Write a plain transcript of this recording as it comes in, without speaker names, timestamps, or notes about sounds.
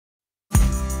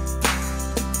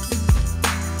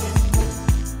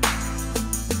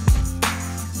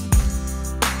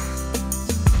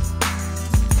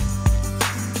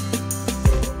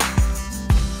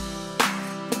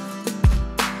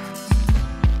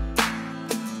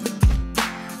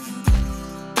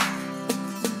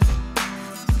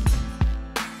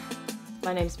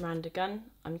My name's Miranda Gunn.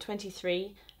 I'm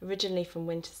 23, originally from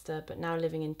Winchester, but now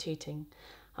living in Tooting.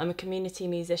 I'm a community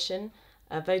musician,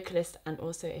 a vocalist, and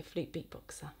also a flute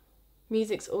beatboxer.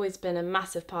 Music's always been a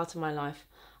massive part of my life.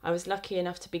 I was lucky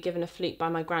enough to be given a flute by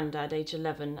my granddad, age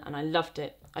 11, and I loved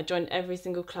it. I joined every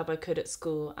single club I could at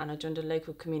school, and I joined a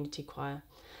local community choir.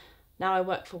 Now I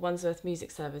work for Wandsworth Music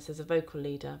Service as a vocal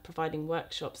leader, providing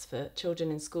workshops for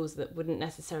children in schools that wouldn't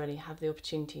necessarily have the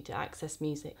opportunity to access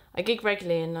music. I gig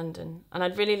regularly in London, and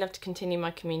I'd really love to continue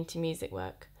my community music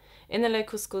work. In the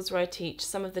local schools where I teach,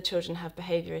 some of the children have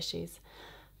behaviour issues.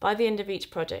 By the end of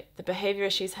each project, the behaviour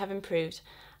issues have improved,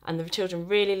 and the children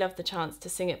really love the chance to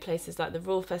sing at places like the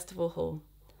Royal Festival Hall.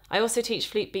 I also teach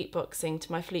flute beatboxing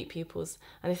to my flute pupils,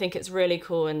 and they think it's really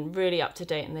cool and really up to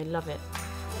date, and they love it.